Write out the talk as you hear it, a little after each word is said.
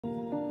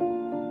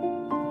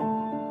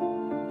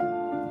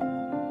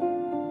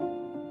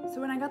So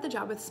when I got the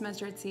job with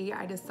Semester at Sea,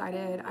 I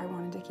decided I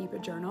wanted to keep a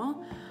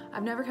journal.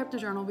 I've never kept a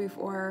journal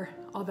before,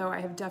 although I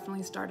have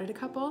definitely started a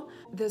couple.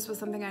 This was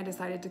something I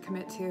decided to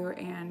commit to,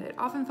 and it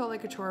often felt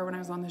like a chore when I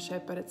was on the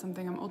ship, but it's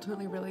something I'm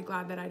ultimately really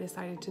glad that I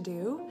decided to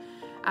do.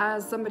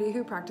 As somebody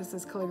who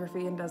practices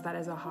calligraphy and does that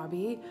as a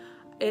hobby,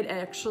 it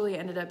actually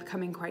ended up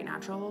becoming quite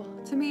natural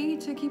to me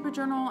to keep a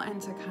journal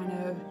and to kind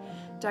of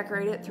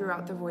decorate it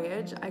throughout the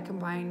voyage. I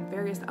combine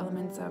various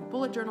elements of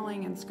bullet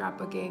journaling and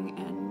scrapbooking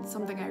and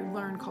something I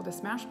learned called a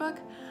smash book.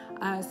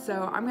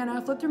 So I'm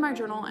gonna flip through my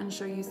journal and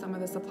show you some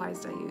of the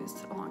supplies I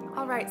used along the way.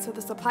 All right, so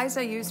the supplies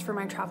I used for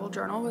my travel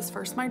journal was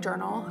first my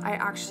journal. I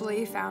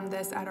actually found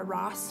this at a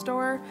Ross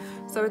store.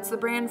 So it's the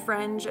brand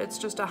Fringe. It's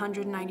just a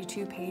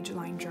 192 page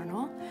lined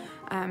journal.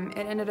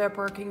 It ended up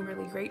working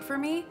really great for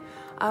me.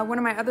 One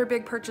of my other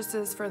big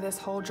purchases for this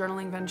whole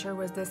journaling venture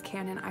was this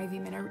Canon Ivy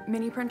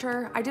mini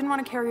printer. I didn't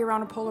want to carry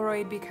around a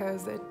Polaroid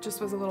because it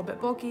just was a little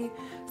bit bulky,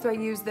 so I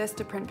used this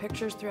to print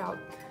pictures throughout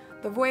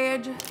the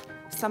voyage.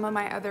 Some of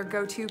my other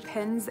go-to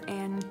pens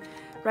and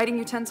writing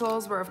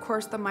utensils were, of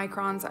course, the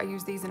microns. I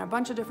use these in a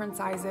bunch of different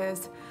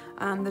sizes.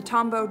 The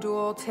Tombow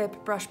dual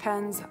tip brush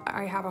pens,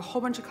 I have a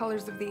whole bunch of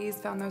colors of these,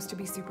 found those to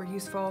be super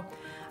useful.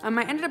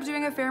 I ended up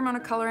doing a fair amount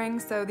of coloring,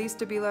 so these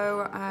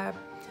Stabilo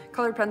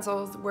colored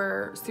pencils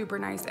were super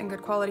nice and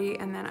good quality,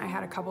 and then I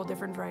had a couple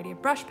different variety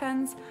of brush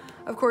pens.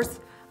 Of course,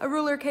 a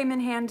ruler came in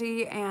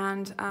handy,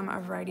 and a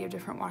variety of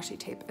different washi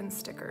tape and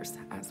stickers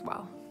as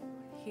well.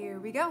 Here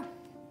we go.